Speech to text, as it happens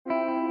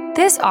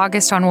This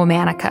August on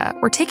Womanica,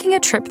 we're taking a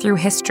trip through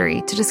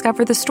history to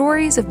discover the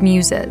stories of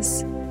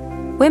Muses,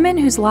 women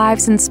whose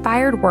lives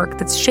inspired work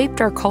that's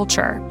shaped our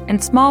culture in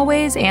small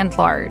ways and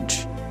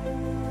large.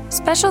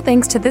 Special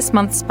thanks to this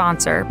month's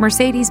sponsor,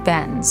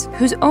 Mercedes-Benz,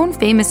 whose own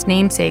famous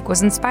namesake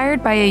was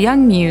inspired by a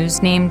young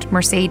muse named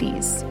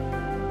Mercedes.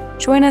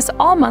 Join us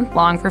all month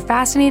long for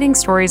fascinating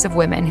stories of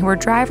women who are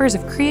drivers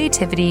of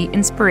creativity,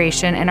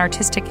 inspiration, and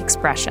artistic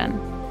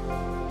expression.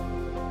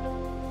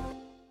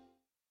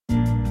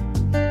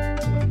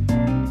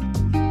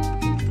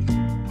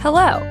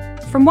 Hello.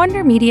 From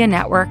Wonder Media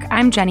Network,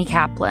 I'm Jenny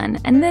Kaplan,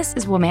 and this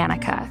is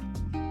Womanica.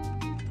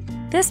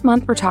 This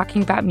month, we're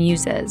talking about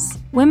Muses,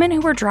 women who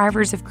were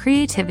drivers of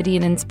creativity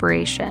and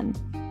inspiration.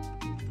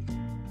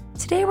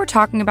 Today, we're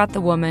talking about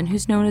the woman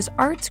who's known as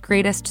art's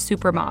greatest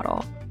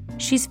supermodel.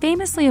 She's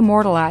famously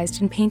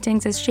immortalized in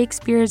paintings as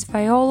Shakespeare's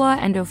Viola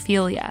and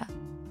Ophelia.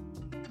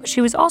 But she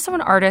was also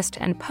an artist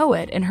and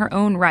poet in her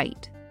own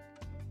right.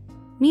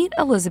 Meet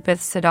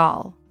Elizabeth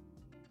Siddal.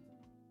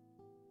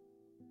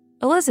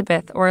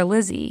 Elizabeth, or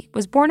Lizzie,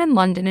 was born in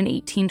London in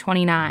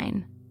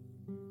 1829.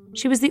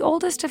 She was the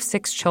oldest of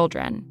 6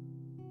 children.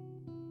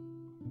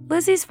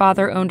 Lizzie's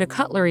father owned a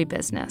cutlery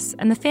business,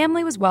 and the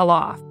family was well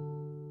off.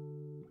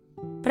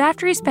 But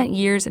after he spent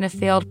years in a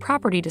failed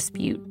property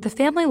dispute, the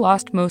family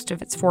lost most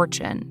of its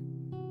fortune.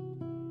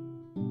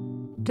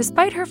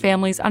 Despite her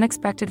family's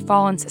unexpected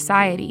fall in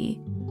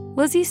society,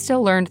 Lizzie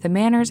still learned the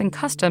manners and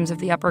customs of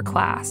the upper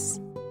class.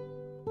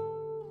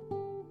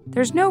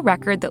 There's no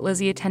record that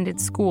Lizzie attended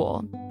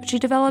school, but she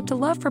developed a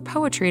love for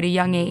poetry at a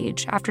young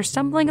age after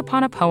stumbling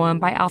upon a poem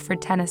by Alfred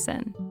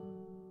Tennyson.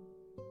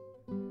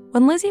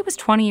 When Lizzie was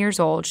 20 years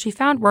old, she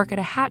found work at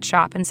a hat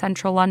shop in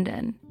central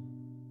London.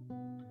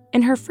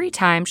 In her free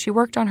time, she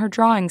worked on her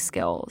drawing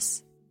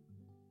skills.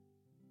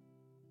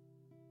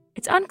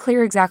 It's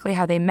unclear exactly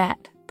how they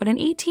met, but in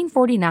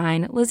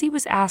 1849, Lizzie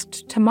was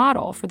asked to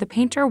model for the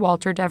painter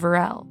Walter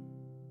Deverell.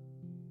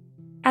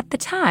 At the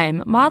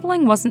time,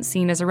 modeling wasn't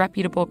seen as a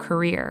reputable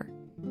career,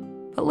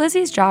 but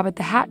Lizzie's job at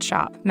the hat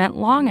shop meant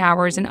long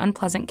hours in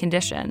unpleasant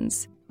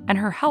conditions, and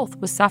her health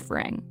was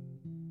suffering.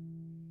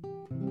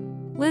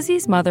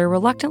 Lizzie's mother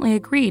reluctantly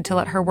agreed to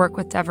let her work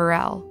with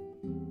Deverell.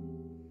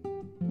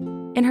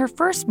 In her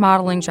first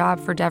modeling job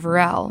for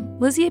Deverell,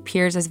 Lizzie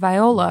appears as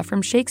Viola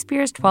from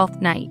Shakespeare's Twelfth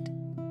Night.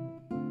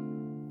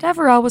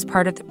 Deverell was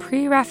part of the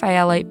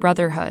Pre-Raphaelite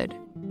Brotherhood,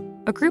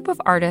 a group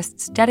of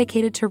artists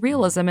dedicated to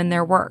realism in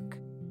their work.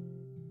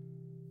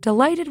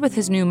 Delighted with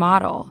his new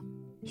model,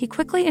 he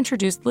quickly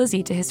introduced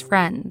Lizzie to his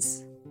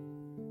friends.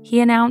 He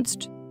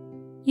announced,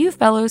 "You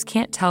fellows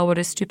can't tell what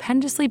a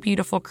stupendously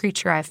beautiful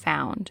creature I've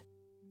found.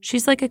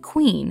 She's like a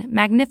queen,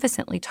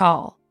 magnificently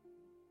tall."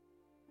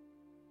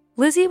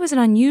 Lizzie was an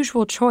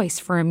unusual choice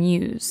for a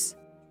muse.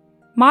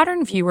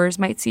 Modern viewers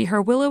might see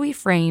her willowy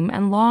frame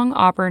and long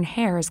auburn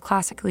hair as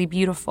classically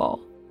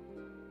beautiful.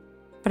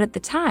 But at the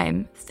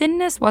time,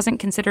 thinness wasn't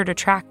considered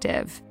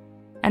attractive,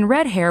 and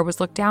red hair was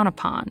looked down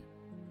upon.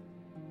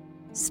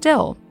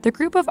 Still, the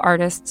group of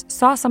artists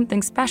saw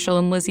something special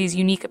in Lizzie's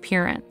unique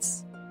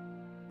appearance.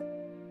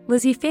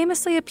 Lizzie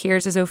famously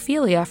appears as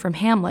Ophelia from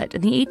Hamlet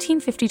in the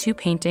 1852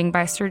 painting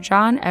by Sir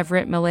John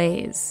Everett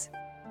Millais.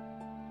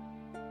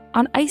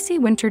 On icy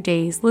winter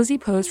days, Lizzie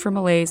posed for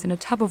Millais in a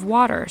tub of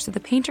water so the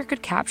painter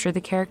could capture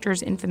the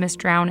character's infamous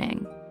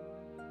drowning.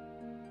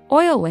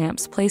 Oil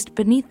lamps placed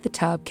beneath the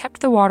tub kept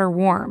the water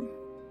warm.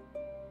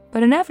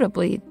 But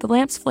inevitably, the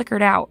lamps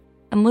flickered out,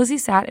 and Lizzie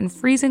sat in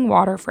freezing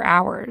water for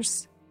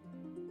hours.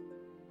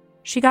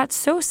 She got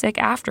so sick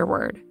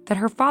afterward that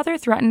her father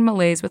threatened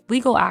Millais with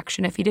legal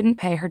action if he didn't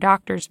pay her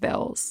doctor's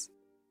bills.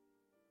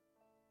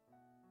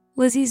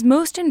 Lizzie's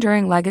most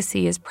enduring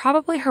legacy is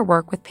probably her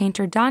work with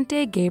painter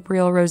Dante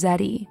Gabriel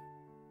Rossetti.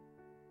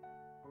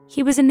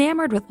 He was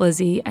enamored with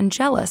Lizzie and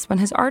jealous when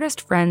his artist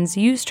friends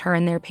used her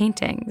in their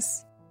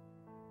paintings.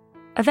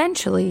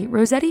 Eventually,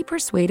 Rossetti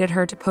persuaded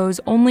her to pose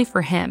only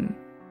for him.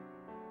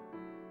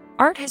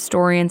 Art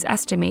historians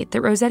estimate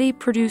that Rossetti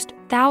produced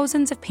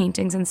thousands of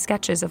paintings and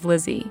sketches of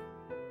Lizzie.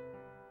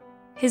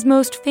 His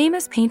most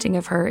famous painting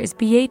of her is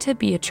Beata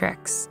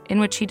Beatrix, in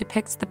which he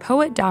depicts the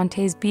poet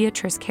Dante's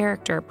Beatrice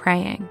character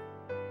praying.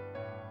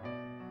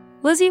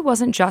 Lizzie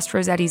wasn't just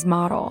Rossetti's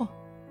model.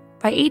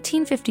 By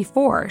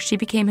 1854, she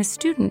became his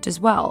student as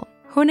well,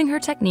 honing her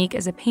technique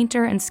as a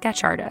painter and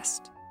sketch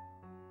artist.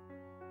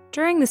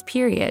 During this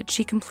period,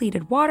 she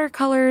completed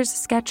watercolors,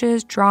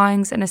 sketches,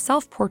 drawings, and a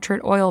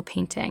self-portrait oil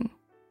painting.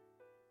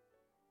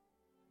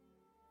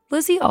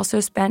 Lizzie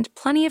also spent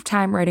plenty of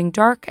time writing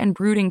dark and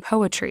brooding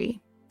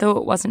poetry, though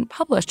it wasn't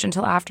published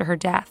until after her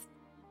death.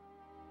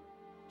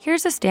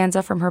 Here's a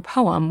stanza from her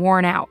poem,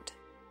 Worn Out.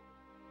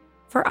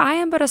 "For I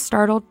am but a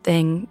startled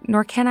thing,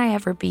 nor can I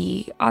ever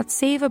be aught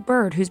save a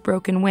bird whose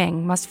broken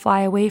wing must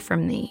fly away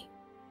from thee."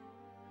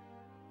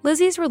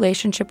 Lizzie's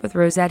relationship with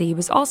Rossetti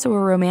was also a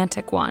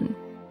romantic one.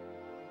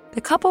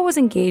 The couple was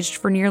engaged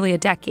for nearly a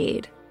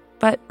decade,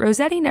 but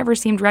Rossetti never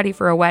seemed ready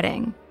for a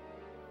wedding,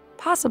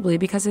 possibly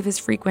because of his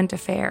frequent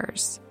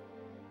affairs.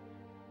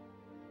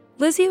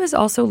 Lizzie was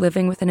also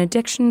living with an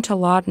addiction to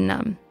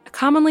laudanum, a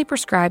commonly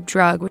prescribed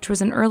drug which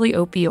was an early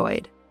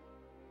opioid.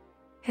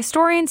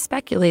 Historians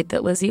speculate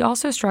that Lizzie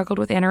also struggled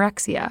with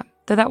anorexia,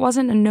 though that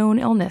wasn't a known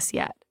illness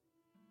yet.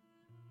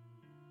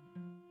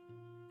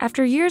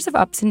 After years of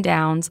ups and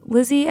downs,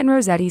 Lizzie and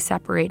Rossetti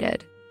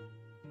separated.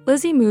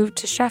 Lizzie moved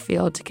to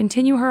Sheffield to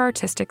continue her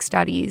artistic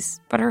studies,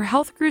 but her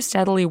health grew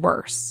steadily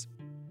worse.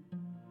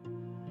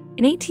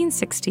 In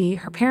 1860,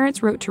 her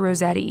parents wrote to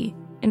Rossetti,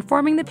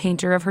 informing the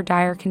painter of her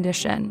dire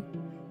condition.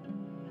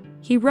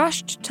 He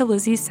rushed to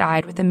Lizzie's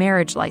side with a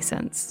marriage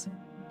license.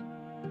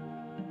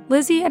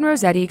 Lizzie and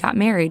Rossetti got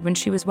married when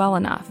she was well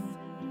enough.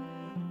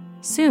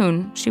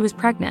 Soon, she was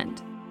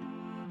pregnant.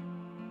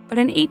 But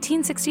in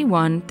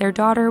 1861, their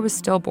daughter was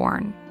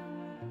stillborn.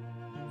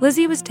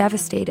 Lizzie was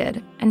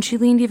devastated, and she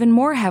leaned even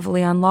more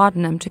heavily on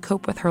laudanum to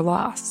cope with her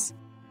loss.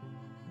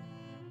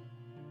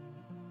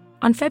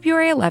 On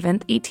February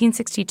 11,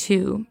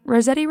 1862,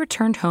 Rossetti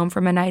returned home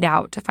from a night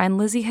out to find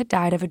Lizzie had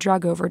died of a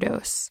drug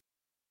overdose.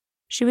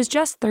 She was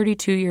just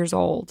 32 years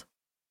old.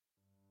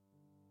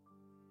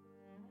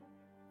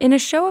 In a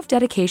show of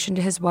dedication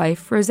to his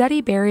wife, Rossetti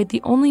buried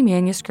the only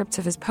manuscripts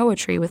of his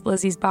poetry with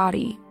Lizzie's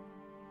body.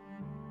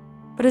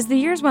 But as the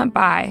years went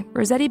by,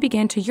 Rossetti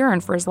began to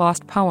yearn for his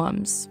lost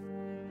poems.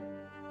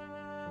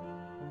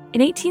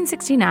 In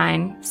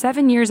 1869,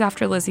 7 years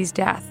after Lizzie's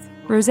death,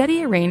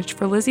 Rossetti arranged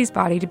for Lizzie's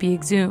body to be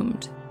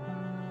exhumed.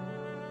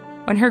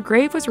 When her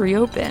grave was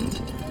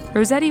reopened,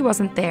 Rossetti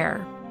wasn't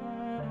there.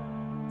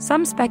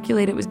 Some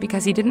speculate it was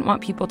because he didn't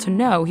want people to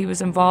know he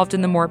was involved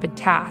in the morbid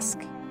task.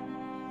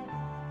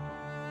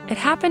 It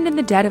happened in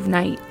the dead of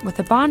night, with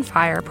a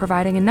bonfire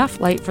providing enough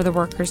light for the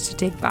workers to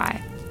dig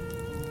by.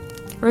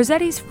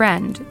 Rossetti's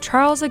friend,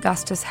 Charles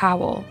Augustus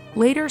Howell,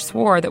 later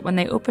swore that when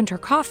they opened her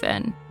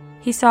coffin,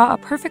 he saw a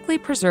perfectly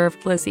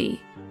preserved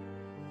Lizzie.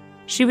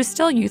 She was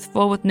still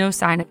youthful with no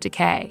sign of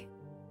decay.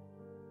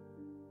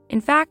 In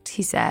fact,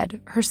 he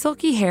said, her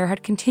silky hair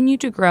had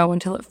continued to grow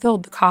until it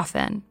filled the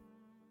coffin.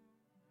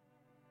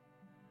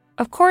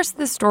 Of course,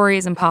 this story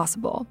is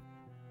impossible,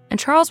 and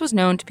Charles was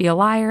known to be a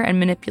liar and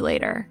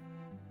manipulator.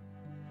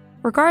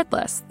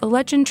 Regardless, the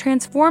legend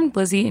transformed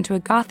Lizzie into a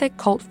Gothic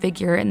cult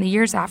figure in the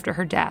years after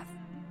her death.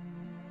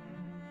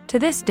 To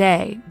this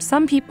day,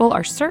 some people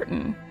are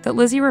certain that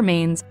Lizzie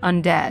remains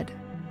undead.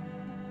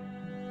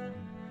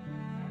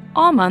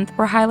 All month,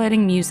 we're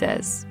highlighting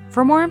Muses.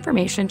 For more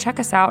information, check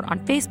us out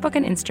on Facebook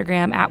and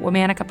Instagram at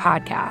Womanica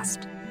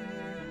Podcast.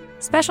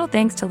 Special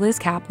thanks to Liz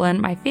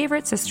Kaplan, my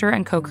favorite sister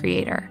and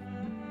co-creator.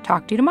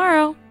 Talk to you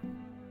tomorrow.